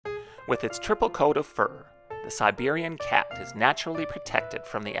With its triple coat of fur, the Siberian cat is naturally protected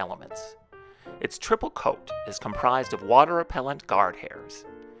from the elements. Its triple coat is comprised of water-repellent guard hairs,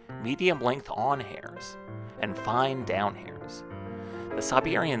 medium-length on hairs, and fine down hairs. The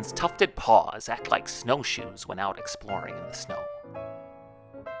Siberians' tufted paws act like snowshoes when out exploring in the snow.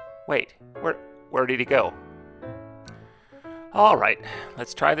 Wait, where did he go? All right,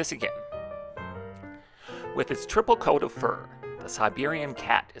 let's try this again. With its triple coat of fur, the Siberian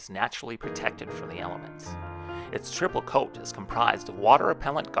cat is naturally protected from the elements. Its triple coat is comprised of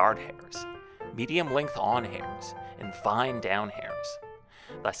water-repellent guard hairs, medium-length on hairs, and fine down hairs.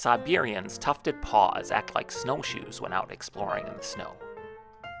 The Siberians' tufted paws act like snowshoes when out exploring in the snow.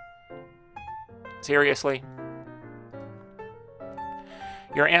 Seriously?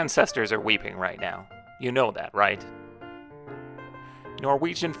 Your ancestors are weeping right now. You know that, right?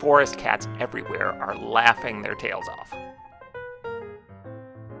 Norwegian forest cats everywhere are laughing their tails off.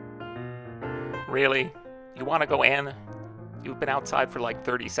 Really? You want to go in? You've been outside for like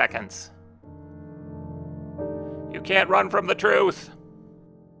 30 seconds. You can't run from the truth!